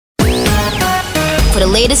the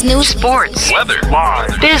latest news, sports, weather,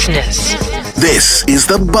 business. This is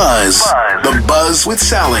The Buzz. The Buzz with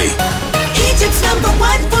Sally. Egypt's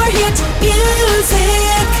 #1 for hit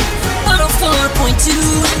music.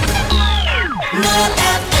 104.2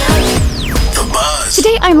 NileFM. The Buzz.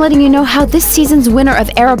 Today I'm letting you know how this season's winner of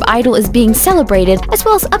Arab Idol is being celebrated, as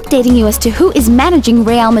well as updating you as to who is managing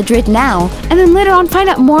Real Madrid now. And then later on find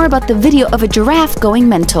out more about the video of a giraffe going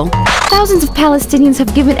mental. Thousands of Palestinians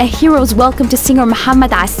have given a hero's welcome to singer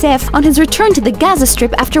Mohammed Assef on his return to the Gaza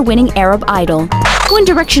Strip after winning Arab Idol. One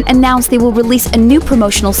Direction announced they will release a new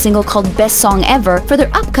promotional single called Best Song Ever for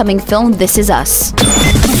their upcoming film This Is Us.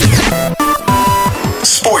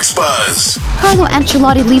 Sports Buzz. Carlo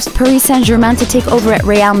Ancelotti leaves Paris Saint-Germain to take over at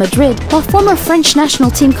Real Madrid, while former French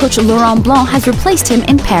national team coach Laurent Blanc has replaced him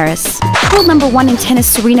in Paris. World #1 in tennis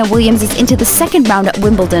Serena Williams is into the second round at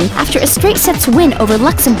Wimbledon after a straight sets win over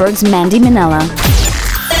Luxembourg's Mandy Minella.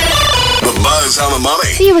 The Buzz on the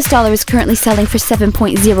money. The US dollar is currently selling for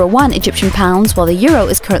 7.01 Egyptian pounds, while the euro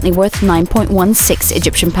is currently worth 9.16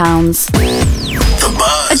 Egyptian pounds. The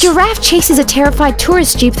Buzz. A giraffe chases a terrified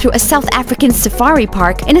tourist jeep through a South African safari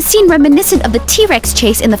park in a scene reminiscent of the T-Rex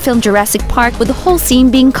chase in the film Jurassic Park, with the whole scene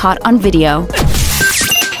being caught on video.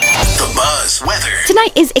 The Buzz weather.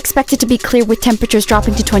 Tonight is expected to be clear with temperatures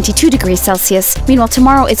dropping to 22 degrees Celsius. Meanwhile,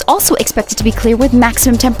 tomorrow is also expected to be clear with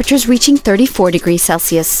maximum temperatures reaching 34 degrees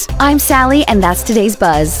Celsius. I'm Sally, and that's today's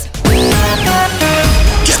Buzz.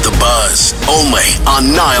 Get the Buzz only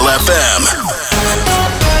on Nile FM.